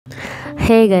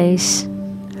Hey guys,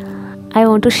 I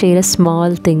want to share a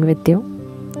small thing with you.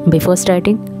 Before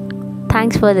starting,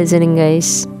 thanks for listening guys.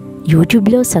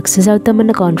 యూట్యూబ్లో success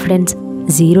అవుతామన్న confidence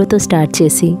జీరోతో start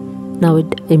చేసి now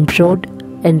it improved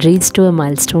and reach to a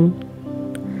milestone.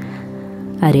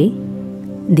 అరే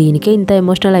దీనికే ఇంత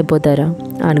emotional అయిపోతారా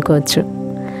అనుకోవచ్చు.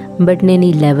 But నేను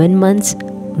ఈ 11 months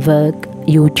work,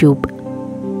 YouTube,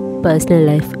 personal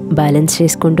life balance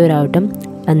చేసుకుంటూ రావటం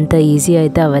అంత ఈజీ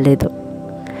అయితే అవ్వలేదు.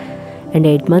 అండ్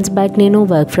 8 months బ్యాక్ నేను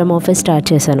వర్క్ ఫ్రమ్ ఆఫీస్ స్టార్ట్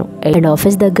చేశాను. అండ్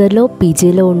ఆఫీస్ దగ్గరలో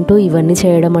పీజీలో ఉంటూ ఇవన్నీ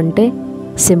చేయడం అంటే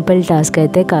సింపుల్ టాస్క్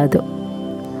అయితే కాదు.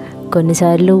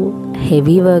 కొన్నిసార్లు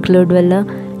హెవీ వర్క్లోడ్ వల్ల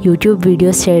యూట్యూబ్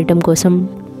వీడియోస్ చేయడం కోసం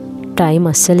టైం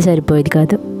అస్సలు సరిపోయేది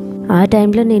కాదు. ఆ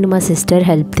టైంలో నేను మా సిస్టర్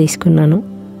హెల్ప్ తీసుకున్నాను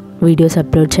వీడియోస్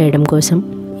అప్లోడ్ చేయడం కోసం.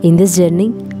 In this journey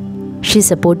she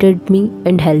supported me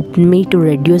and helped me to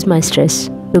reduce my stress,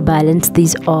 to balance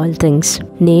these all things.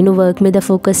 నేను వర్క్ మీద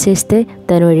ఫోకస్ చేస్తే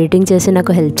తను ఎడిటింగ్ చేసి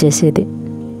నాకు హెల్ప్ చేసేది.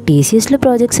 టీసీఎస్లో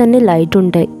ప్రాజెక్ట్స్ అన్నీ లైట్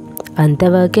ఉంటాయి, అంత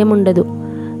వర్క్ ఏమి ఉండదు,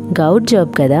 గౌట్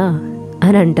జాబ్ కదా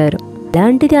అని అంటారు.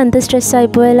 అలాంటిది అంత స్ట్రెస్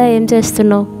అయిపోయేలా ఏం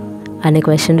చేస్తున్నావు అనే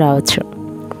క్వశ్చన్ రావచ్చు.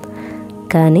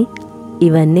 కానీ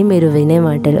ఇవన్నీ మీరు వినే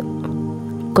మాటలు.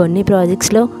 కొన్ని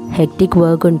ప్రాజెక్ట్స్లో హెక్టిక్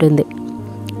వర్క్ ఉంటుంది,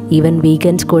 ఈవెన్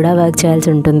వీకెండ్స్ కూడా వర్క్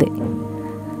చేయాల్సి ఉంటుంది.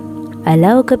 అలా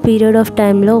ఒక పీరియడ్ ఆఫ్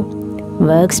టైంలో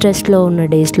వర్క్ స్ట్రెస్లో ఉన్న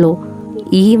డేస్లో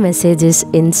ఈ మెసేజెస్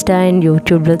ఇన్స్టా అండ్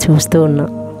యూట్యూబ్లో చూస్తూ ఉన్నా.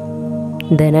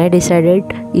 దెన్ ఐ డిసైడెడ్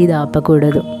ఇది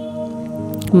ఆపకూడదు,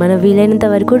 మనం వీలైనంత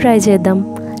వరకు ట్రై చేద్దాం,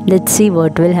 let's see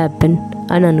what will happen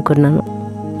అని అనుకున్నాను.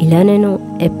 ఇలా నేను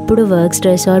ఎప్పుడు work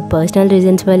stress or personal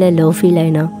reasons వల్ల లో ఫీల్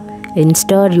అయినా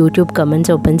Insta are YouTube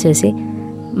comments open చేసి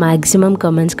మ్యాక్సిమం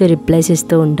కమెంట్స్కి రిప్లైస్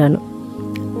ఇస్తూ ఉంటాను.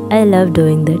 I love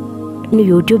doing that. నేను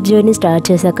యూట్యూబ్ జర్నీ స్టార్ట్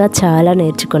చేశాక చాలా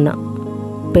నేర్చుకున్నా.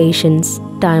 Patience,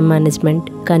 time management,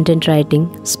 content writing,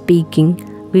 speaking,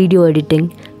 video editing,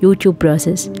 YouTube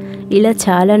process, ఇలా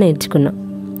చాలా నేర్చుకున్నా.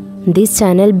 This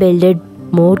channel builded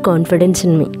more confidence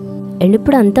in me. And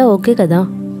ఇప్పుడు అంతా ఓకే కదా,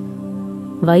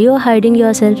 why you are hiding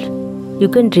your self, you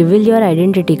can reveal your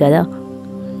identity కదా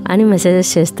అని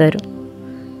మెసేజెస్ చేస్తారు.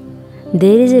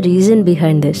 There is a reason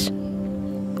behind this.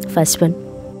 First one,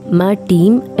 మా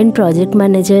టీమ్ అండ్ ప్రాజెక్ట్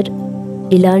మేనేజర్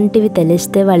ఇలాంటివి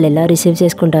తెలిస్తే వాళ్ళు ఎలా రిసీవ్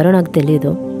చేసుకుంటారో నాకు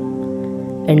తెలీదు,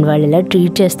 అండ్ వాళ్ళు ఎలా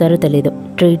ట్రీట్ చేస్తారో తెలీదు.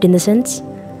 ట్రీట్ ఇన్ ద సెన్స్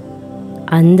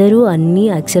అందరూ అన్నీ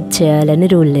యాక్సెప్ట్ చేయాలని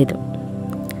రూల్ లేదు.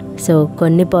 సో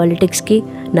కొన్ని పాలిటిక్స్కి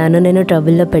నన్ను నేను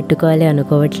ట్రబుల్లో పెట్టుకోవాలి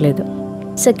అనుకోవట్లేదు.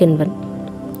 సెకండ్ వన్,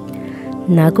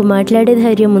 నాకు మాట్లాడే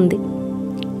ధైర్యం ఉంది,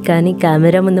 కానీ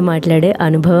కెమెరా ముందు మాట్లాడే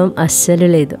అనుభవం అస్సలు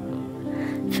లేదు.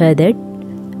 For that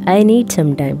I need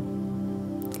some time.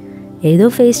 ఏదో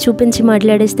ఫేస్ చూపించి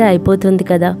మాట్లాడేస్తే అయిపోతుంది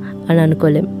కదా అని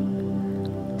అనుకోలేం.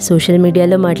 సోషల్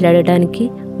మీడియాలో మాట్లాడటానికి,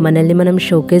 మనల్ని మనం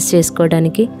షోకేస్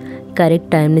చేసుకోవడానికి కరెక్ట్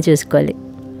టైంని చూసుకోవాలి.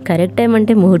 కరెక్ట్ టైం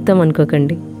అంటే ముహూర్తం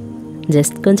అనుకోకండి,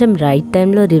 జస్ట్ కొంచెం రైట్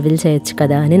టైంలో రివీల్ చేయొచ్చు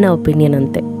కదా అని నా ఒపీనియన్,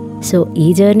 అంతే. సో ఈ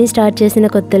జర్నీ స్టార్ట్ చేసిన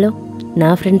కొత్తలో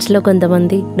నా ఫ్రెండ్స్లో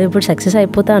కొంతమంది నువ్వు ఇప్పుడు సక్సెస్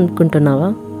అయిపోతా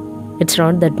అనుకుంటున్నావా, it's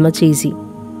not that much easy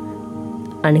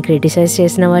అని క్రిటిసైజ్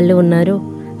చేసిన వాళ్ళు ఉన్నారు,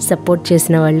 సపోర్ట్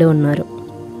చేసిన వాళ్ళు ఉన్నారు.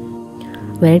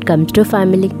 When it comes to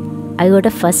family, I got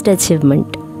a first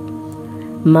achievement.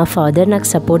 మా ఫాదర్ నాకు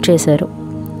సపోర్ట్ చేశారు.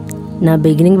 నా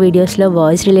బిగినింగ్ వీడియోస్లో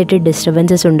వాయిస్ రిలేటెడ్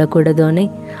డిస్టర్బెన్సెస్ ఉండకూడదు అని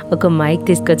ఒక మైక్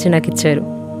తీసుకొచ్చి నాకు ఇచ్చారు.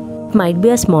 Might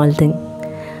be a small thing,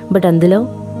 but అందులో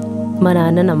మా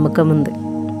నాన్న నమ్మకం ఉంది,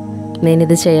 నేను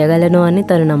ఇది చేయగలను అని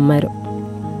తను నమ్మారు.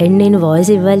 అండ్ నేను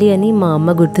వాయిస్ ఇవ్వాలి అని మా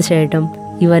అమ్మ గుర్తు చేయటం,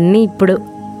 ఇవన్నీ ఇప్పుడు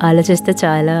ఆలోచిస్తే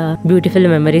చాలా బ్యూటిఫుల్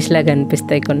మెమరీస్ లాగా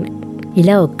అనిపిస్తాయి కొన్ని.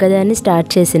 ఇలా ఒక్కదాన్ని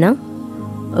స్టార్ట్ చేసిన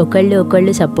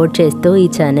ఒకళ్ళు సపోర్ట్ చేస్తూ ఈ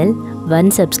ఛానల్ 1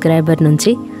 subscriber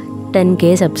నుంచి 10K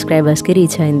సబ్స్క్రైబర్స్కి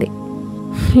రీచ్ అయింది.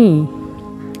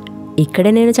 ఇక్కడ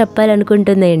నేను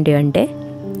చెప్పాలనుకుంటుంది ఏంటి అంటే,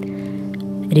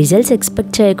 రిజల్ట్స్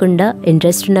ఎక్స్పెక్ట్ చేయకుండా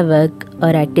ఇంట్రెస్ట్ ఉన్న వర్క్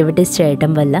ఆర్ యాక్టివిటీస్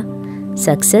చేయటం వల్ల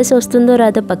సక్సెస్ వస్తుందో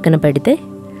రాదో పక్కన పెడితే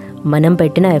మనం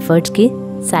పెట్టిన ఎఫర్ట్స్కి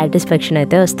సాటిస్ఫాక్షన్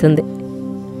అయితే వస్తుంది.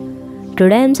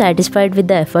 Today I'm satisfied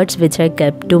with the efforts which I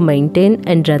kept to maintain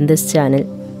and run this channel.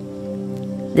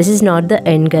 This is not the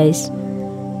end guys.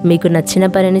 మీకు నచ్చిన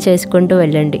పనిని చేసుకుంటూ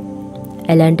వెళ్ళండి.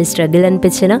 ఎలాంటి స్ట్రగుల్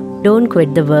అనిపించినా don't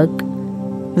quit the work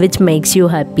which makes you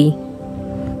happy.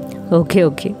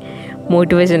 Okay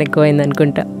motivation ఎక్కువైంది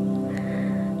అనుకుంటా,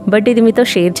 but ఇది మీతో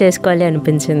షేర్ చేసుకోవాలి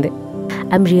అనిపించింది.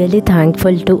 I'm really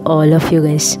thankful to all of you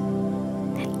guys.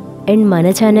 And మన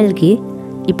ఛానల్కి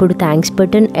ఇప్పుడు thanks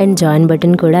button and join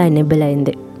button కూడా ఎనేబుల్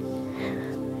అయింది.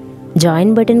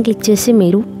 జాయిన్ బటన్ క్లిక్ చేసి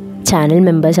మీరు ఛానల్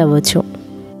మెంబర్స్ అవ్వచ్చు.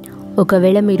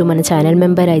 ఒకవేళ మీరు మన ఛానల్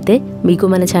మెంబర్ అయితే మీకు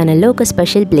మన ఛానల్లో ఒక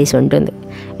స్పెషల్ ప్లేస్ ఉంటుంది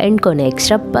అండ్ కొన్ని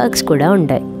ఎక్స్ట్రా పర్క్స్ కూడా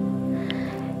ఉంటాయి.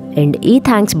 అండ్ ఈ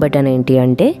థ్యాంక్స్ బటన్ ఏంటి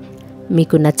అంటే,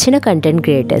 మీకు నచ్చిన కంటెంట్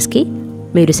క్రియేటర్స్కి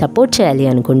మీరు సపోర్ట్ చేయాలి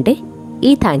అనుకుంటే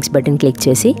ఈ థ్యాంక్స్ బటన్ క్లిక్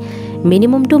చేసి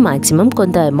మినిమం టు మ్యాక్సిమం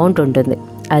కొంత అమౌంట్ ఉంటుంది,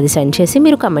 అది సెండ్ చేసి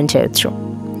మీరు కమెంట్ చేయొచ్చు.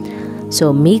 సో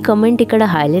మీ కమెంట్ ఇక్కడ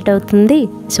హైలైట్ అవుతుంది.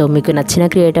 సో మీకు నచ్చిన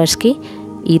క్రియేటర్స్కి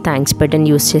ఈ థ్యాంక్స్ బటన్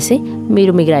యూస్ చేసి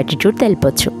మీరు మీ gratitude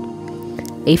తెలిపొచ్చు.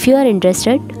 If you are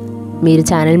interested మీరు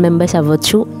ఛానల్ మెంబర్స్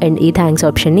అవ్వచ్చు అండ్ ఈ థ్యాంక్స్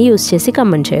ఆప్షన్ని యూస్ చేసి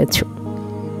కమెంట్ చేయొచ్చు.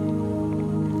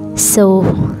 సో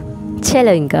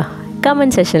చలో ఇంకా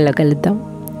కామెంట్ సెషన్లో కలుద్దాం.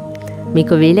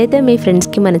 మీకు వీలైతే మీ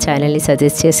ఫ్రెండ్స్కి మన ఛానల్ని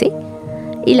సజెస్ట్ చేసి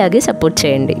ఇలాగే సపోర్ట్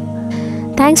చేయండి.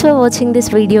 Thanks for watching this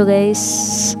video guys.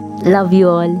 Love you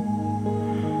all.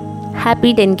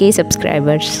 Happy 10K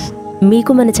subscribers.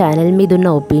 మీకు మన ఛానల్ మీద ఉన్న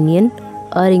ఒపీనియన్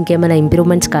ఆర్ ఇంకేమైనా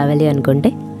ఇంప్రూవ్మెంట్స్ కావాలి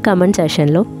అనుకుంటే కామెంట్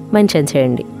సెషన్లో మెన్షన్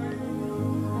చేయండి.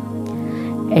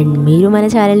 అండ్ మీరు మన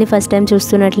ఛానల్ని ఫస్ట్ టైం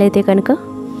చూస్తున్నట్లయితే కనుక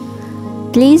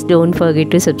please don't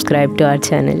forget to subscribe to our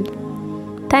channel.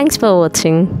 Thanks for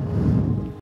watching.